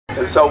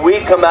And so we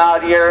come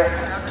out here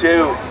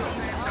to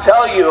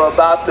tell you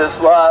about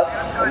this love,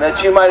 and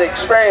that you might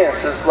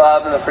experience this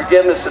love and the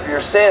forgiveness of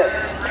your sins.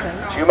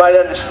 That you might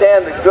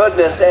understand the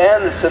goodness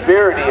and the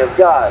severity of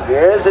God.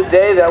 There is a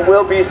day that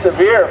will be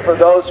severe for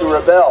those who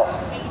rebel,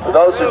 for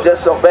those who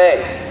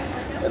disobey.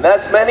 And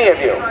that's many of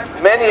you.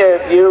 Many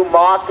of you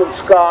mock and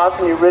scoff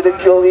and you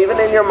ridicule even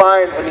in your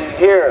mind when you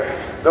hear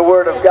the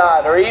Word of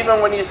God, or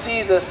even when you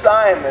see the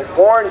sign that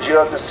warns you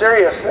of the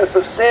seriousness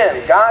of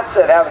sin. God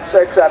said having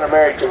sex out of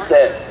marriage is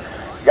sin.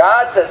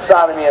 God said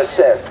sodomy is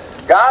sin.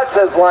 God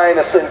says lying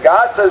is sin.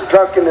 God says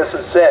drunkenness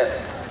is sin.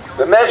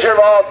 The measure of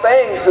all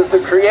things is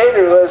the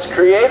Creator who has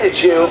created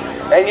you,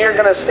 and you're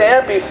going to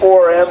stand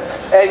before Him,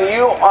 and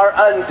you are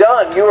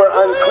undone. You are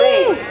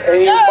unclean.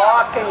 And you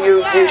mock and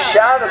you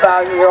shout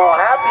about it, and you're all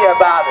happy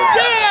about it.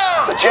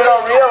 But you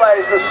don't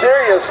realize the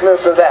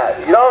seriousness of that.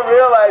 You don't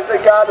realize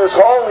that God is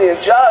holy and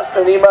just,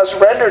 and He must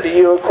render to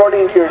you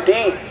according to your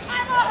deeds.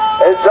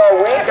 And so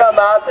we come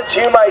out that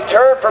you might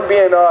turn from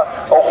being a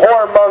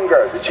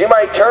whoremonger, that you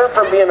might turn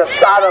from being a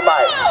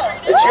sodomite,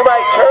 that you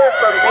might turn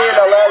from being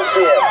a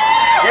lesbian.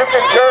 You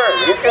can turn,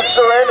 you can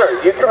surrender,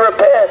 you can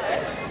repent,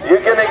 you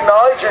can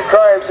acknowledge your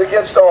crimes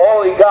against a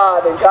holy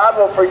God, and God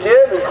will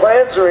forgive and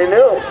cleanse and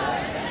renew.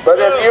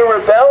 But if you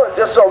rebel and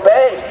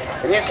disobey,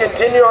 and you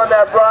continue on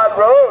that broad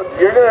road,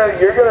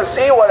 you're gonna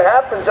see what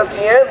happens at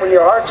the end when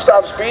your heart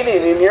stops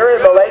beating and you're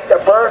in the lake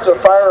that burns with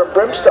fire and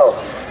brimstone.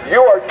 You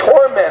are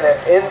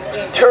tormented in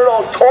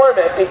eternal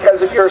torment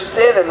because of your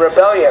sin and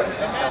rebellion.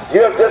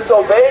 You have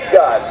disobeyed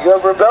God. You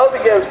have rebelled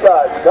against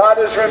God. God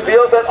has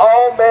revealed that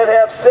all men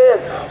have sinned.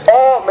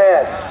 All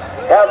men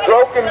have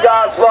broken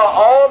God's law.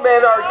 All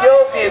men are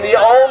guilty. And the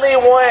only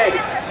way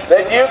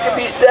that you can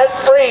be set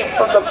free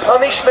from the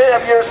punishment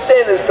of your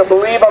sin is to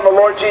believe on the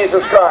Lord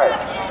Jesus Christ.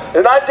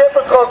 It's not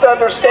difficult to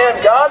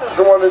understand. God is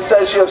the one that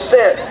says you have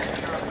sinned.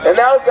 And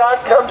now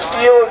God comes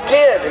to you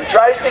again and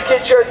tries to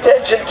get your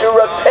attention to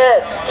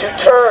repent, to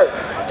turn,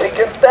 to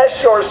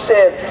confess your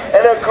sin,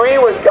 and agree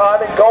with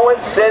God and go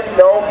and sin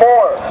no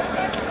more.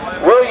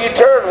 Will you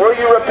turn? Will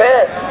you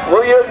repent?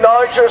 Will you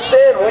acknowledge your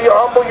sin? Will you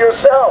humble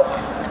yourself?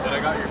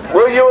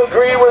 Will you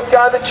agree with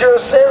God that you're a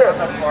sinner?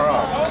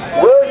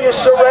 Will you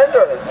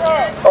surrender?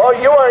 Oh,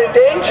 you are in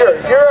danger.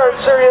 You're in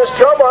serious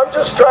trouble. I'm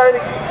trying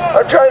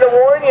to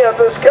warn you of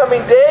this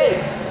coming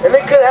day. And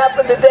it could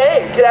happen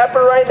today. It could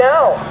happen right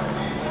now.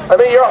 I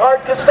mean, your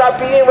heart could stop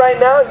beating right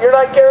now. You're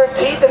not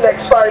guaranteed the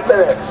next 5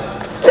 minutes.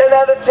 10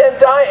 out of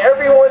 10 die.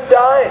 Everyone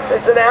dies.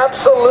 It's an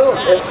absolute.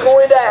 It's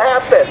going to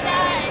happen.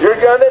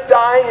 You're going to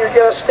die, and you're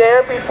going to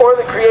stand before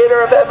the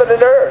Creator of heaven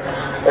and earth.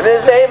 And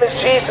His name is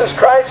Jesus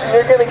Christ, and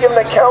you're going to give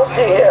an account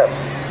to Him.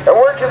 And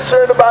we're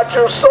concerned about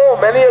your soul.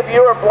 Many of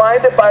you are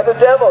blinded by the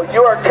devil.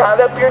 You are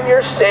caught up in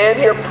your sin,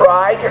 your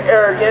pride, your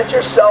arrogance,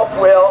 your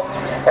self-will.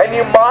 And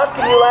you mock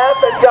and you laugh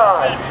at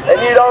God. And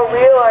you don't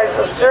realize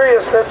the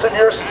seriousness of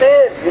your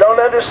sin. You don't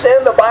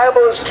understand the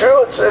Bible is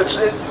true. It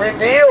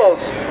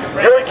reveals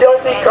your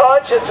guilty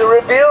conscience. It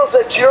reveals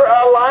that you're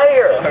a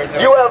liar.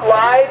 You have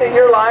lied and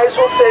your lies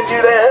will send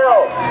you to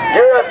hell.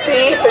 You're a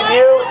thief and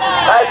you,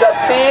 as a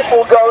thief,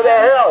 will go to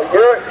hell.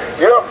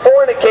 You're a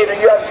fornicator.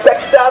 You have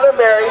sex out of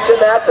marriage, and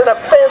that's an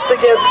offense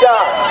against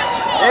God.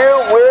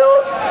 You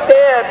will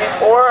stand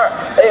before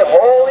a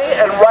holy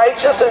and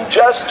righteous and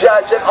just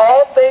judge, and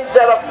all things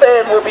that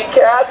offend will be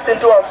cast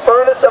into a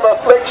furnace of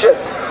affliction,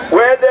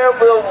 where there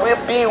will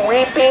be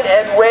weeping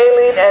and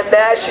wailing and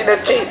gnashing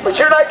of teeth. But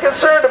you're not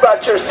concerned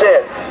about your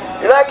sin.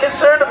 You're not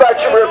concerned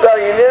about your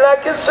rebellion. You're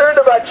not concerned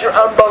about your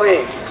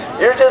unbelief.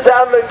 You're just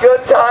having a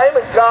good time,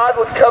 and God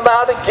would come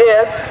out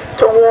again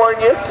to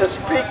warn you, to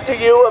speak to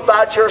you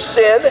about your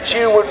sin, that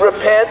you would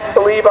repent,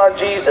 believe on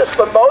Jesus.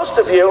 But most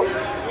of you,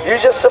 you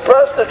just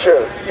suppress the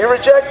truth. You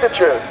reject the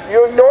truth.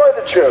 You ignore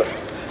the truth.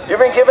 You've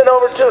been given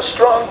over to a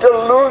strong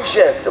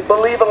delusion to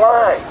believe a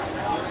lie.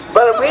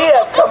 But we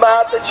have come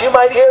out that you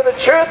might hear the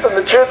truth, and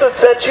the truth would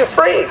set you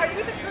free.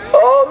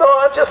 Oh no,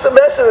 I'm just a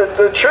messenger.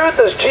 The truth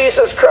is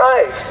Jesus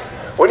Christ.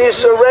 When you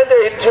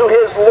surrender to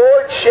His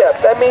Lordship,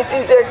 that means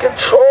He's in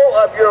control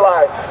of your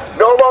life.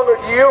 No longer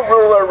do you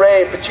rule or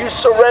reign, but you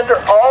surrender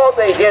all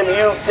to Him.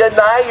 You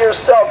deny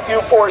yourself. You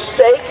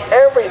forsake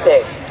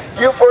everything.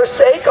 You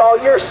forsake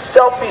all your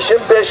selfish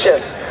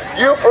ambitions.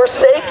 You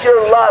forsake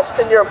your lust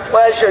and your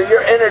pleasure,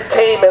 your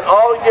entertainment,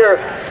 all your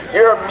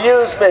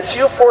amusements.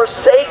 You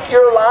forsake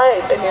your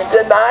life and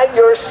you deny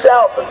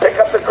yourself and pick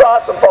up the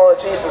cross and follow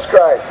Jesus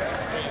Christ.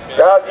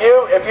 Now,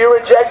 if you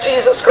reject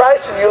Jesus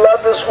Christ and you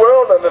love this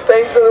world and the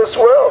things of this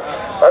world,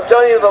 I'm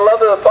telling you, the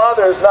love of the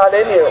Father is not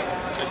in you.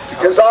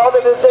 Because all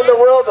that is in the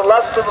world, the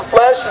lust of the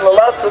flesh and the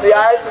lust of the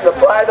eyes and the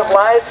pride of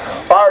life,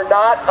 are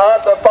not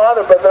of the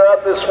Father, but they're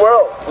of this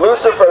world.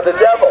 Lucifer, the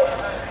devil.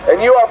 And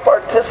you are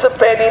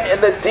participating in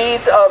the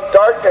deeds of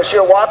darkness.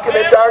 You're walking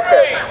in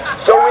darkness.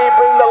 So we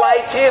bring the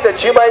light to you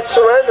that you might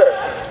surrender.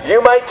 You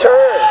might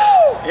turn.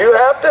 You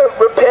have to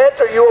repent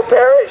or you will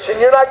perish.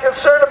 And you're not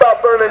concerned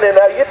about burning in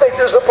hell. You think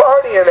there's a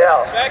party in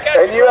hell.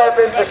 And you have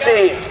been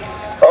deceived.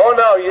 Oh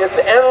no,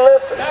 it's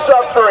endless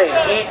suffering,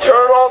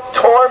 eternal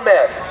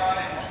torment.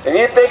 And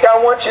you think I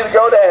want you to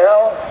go to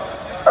hell?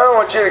 I don't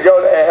want you to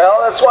go to hell.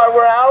 That's why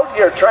we're out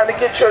here trying to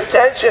get your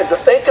attention to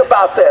think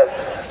about this.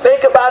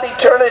 Think about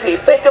eternity.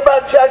 Think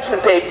about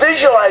Judgment Day.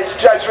 Visualize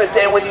Judgment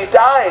Day when you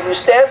die and you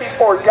stand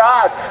before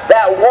God.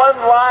 That one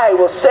lie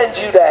will send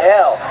you to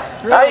hell.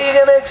 How are you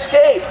going to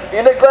escape?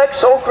 You neglect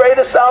so great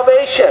a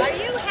salvation.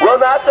 Will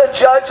not the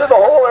judge of the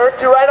whole earth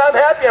do right? I'm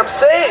happy. I'm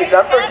saved.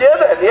 I'm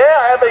forgiven. Yeah,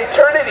 I have an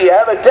eternity. I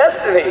have a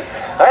destiny.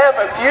 I have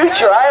a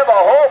future. I have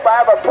a hope. I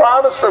have a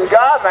promise from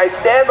God, and I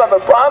stand on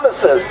the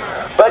promises.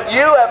 But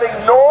you have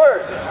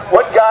ignored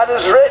what God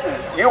has written.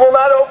 You will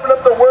not open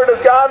up the Word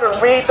of God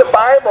and read the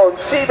Bible and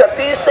see that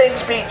these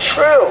things be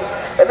true.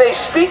 And they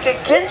speak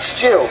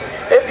against you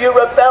if you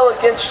rebel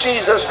against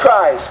Jesus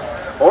Christ.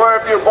 Or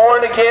if you're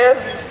born again,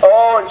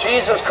 and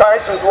Jesus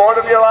Christ is Lord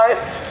of your life,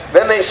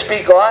 then they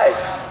speak life.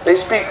 They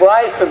speak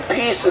life and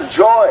peace and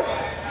joy.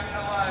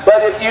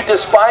 But if you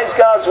despise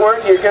God's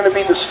Word, you're going to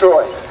be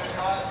destroyed.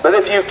 But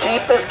if you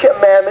keep His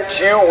commandments,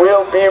 you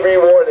will be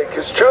rewarded.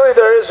 Because truly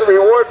there is a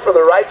reward for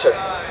the righteous.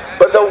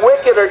 But the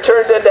wicked are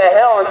turned into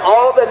hell, and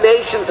all the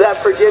nations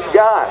that forget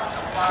God.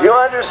 You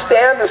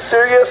understand the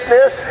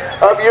seriousness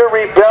of your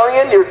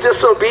rebellion, your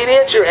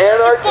disobedience, your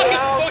anarchy?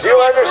 Do you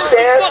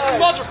understand?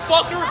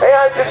 Hey,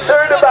 I'm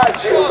concerned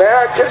about you, man.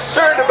 I'm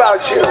concerned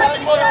about you.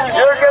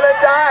 You're going to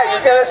die.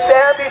 You're going to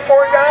stand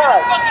before God.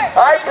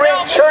 I bring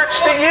church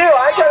to you.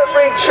 I got to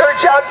bring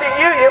church out to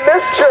you. You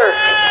miss church.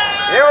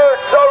 You were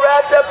so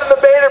wrapped up in the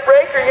beta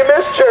breaker, you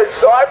missed church.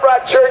 So I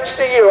brought church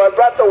to you. I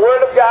brought the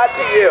Word of God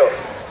to you.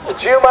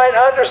 That you might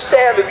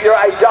understand of your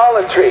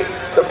idolatry,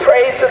 the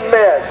praise of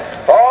men,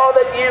 all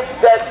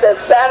that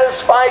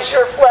satisfies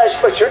your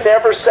flesh, but you're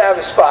never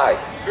satisfied.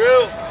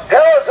 True.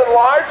 Hell has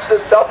enlarged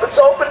itself.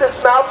 It's opened its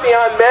mouth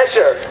beyond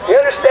measure. You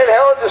understand,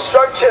 hell and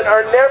destruction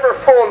are never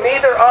full.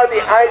 Neither are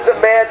the eyes of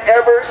man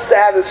ever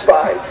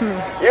satisfied.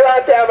 You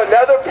have to have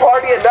another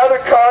party, another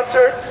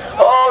concert.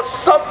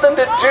 Something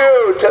to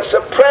do to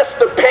suppress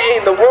the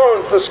pain, the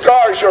wounds, the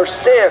scars, your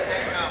sin,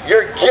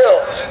 your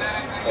guilt.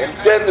 And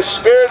then the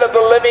Spirit of the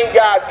living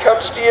God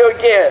comes to you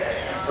again,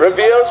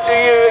 reveals to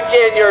you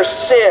again your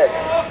sin.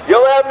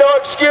 You'll have no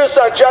excuse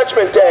on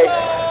Judgment Day.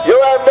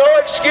 You'll have no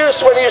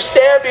excuse when you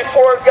stand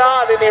before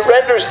God and He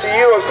renders to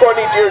you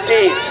according to your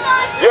deeds.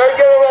 You're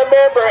going to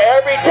remember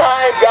every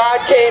time God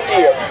came to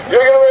you.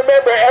 You're going to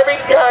remember every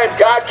time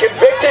God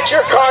convicted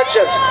your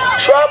conscience,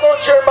 troubled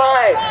your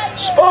mind,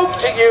 spoke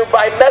to you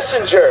by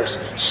messengers,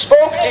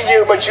 spoke to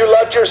you, but you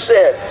loved your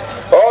sin.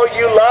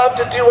 You love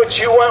to do what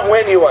you want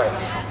when you want.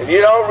 And you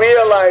don't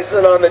realize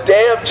that on the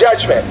day of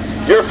judgment,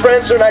 your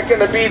friends are not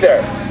going to be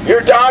there.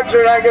 Your dogs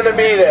are not going to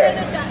be there.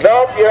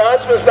 Nope, your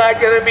husband's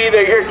not going to be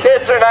there. Your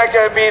kids are not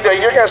going to be there.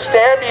 You're going to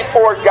stand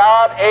before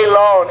God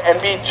alone and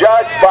be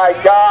judged by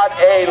God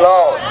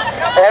alone.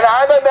 And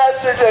I'm a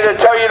messenger to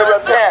tell you to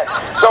repent.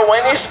 So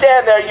when you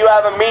stand there, you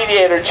have a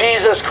mediator,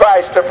 Jesus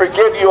Christ, to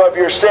forgive you of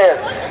your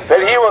sins. That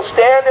He will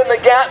stand in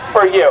the gap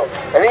for you.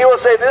 And He will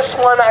say, this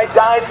one I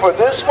died for.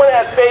 This one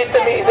had faith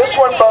in me. This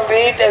one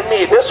believed in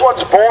me. This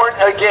one's born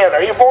again.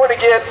 Are you born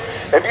again?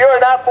 If you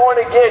are not born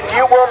again,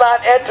 you will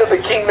not enter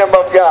the kingdom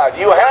of God.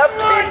 You have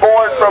to be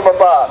born from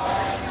above.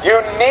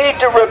 You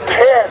need to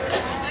repent.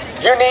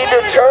 You need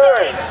to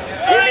turn.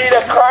 You need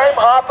to climb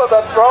off of the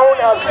throne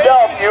of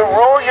self. You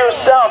rule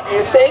yourself.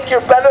 You think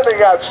you're better than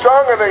God,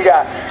 stronger than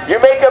God. You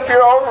make up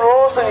your own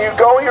rules and you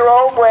go your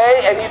own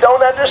way, and you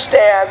don't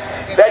understand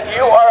that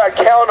you are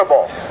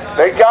accountable.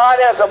 That God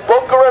has a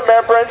book of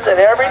remembrance, and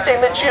everything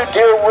that you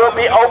do will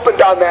be opened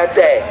on that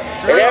day.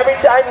 And every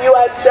time you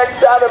had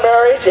sex out of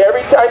marriage,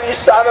 every time you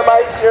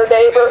sodomized your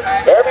neighbor,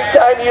 every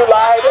time you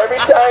lied,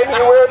 every time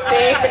you were a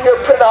thief and your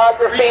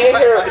pornography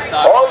and your,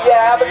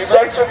 having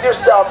sex with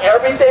yourself,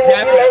 everything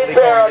will be laid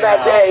bare on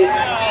that day.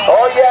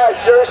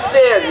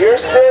 Your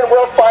sin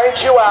will find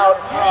you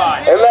out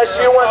unless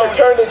you want to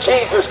turn to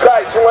Jesus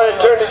Christ. You want to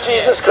turn to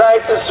Jesus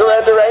Christ and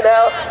surrender right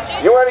now?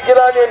 You want to get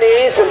on your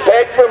knees and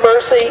beg for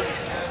mercy?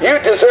 You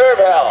deserve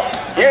hell.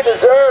 You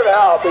deserve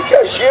hell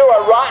because you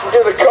are rotten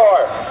to the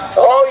core.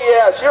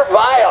 You're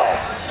vile.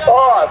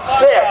 It's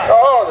sick.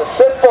 The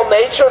sinful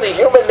nature, the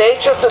human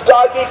nature, it's a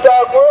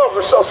dog-eat-dog world.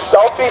 We're so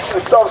selfish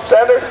and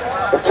self-centered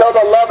until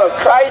the love of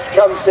Christ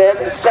comes in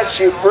and sets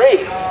you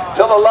free.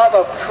 Until the love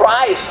of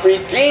Christ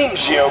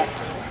redeems you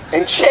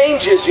and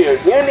changes you.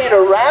 You need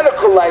a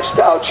radical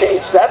lifestyle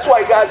change. That's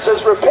why God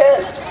says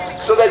repent.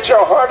 So that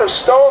your heart of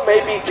stone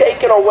may be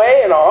taken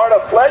away and a heart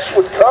of flesh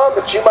would come,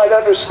 that you might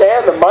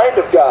understand the mind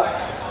of God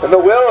and the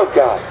will of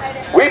God.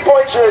 We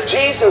point you to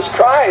Jesus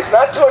Christ,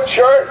 not to a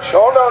church.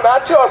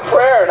 Not to a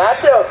prayer,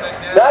 not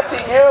to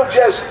you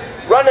just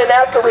running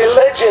after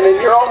religion and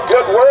your own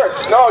good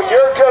works. No,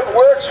 your good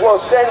works will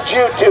send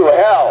you to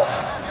hell.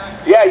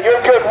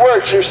 Your good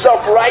works, your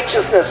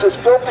self-righteousness is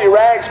filthy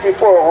rags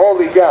before a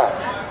holy God.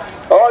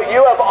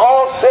 You have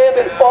all sinned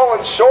and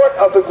fallen short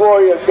of the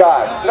glory of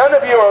God. None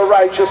of you are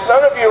righteous.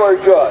 None of you are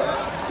good.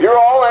 You're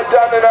all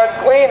undone and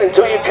unclean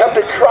until you come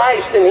to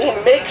Christ and He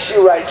makes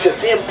you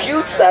righteous. He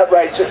imputes that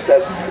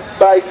righteousness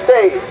by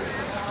faith.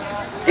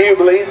 Do you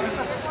believe?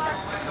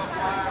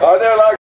 Are there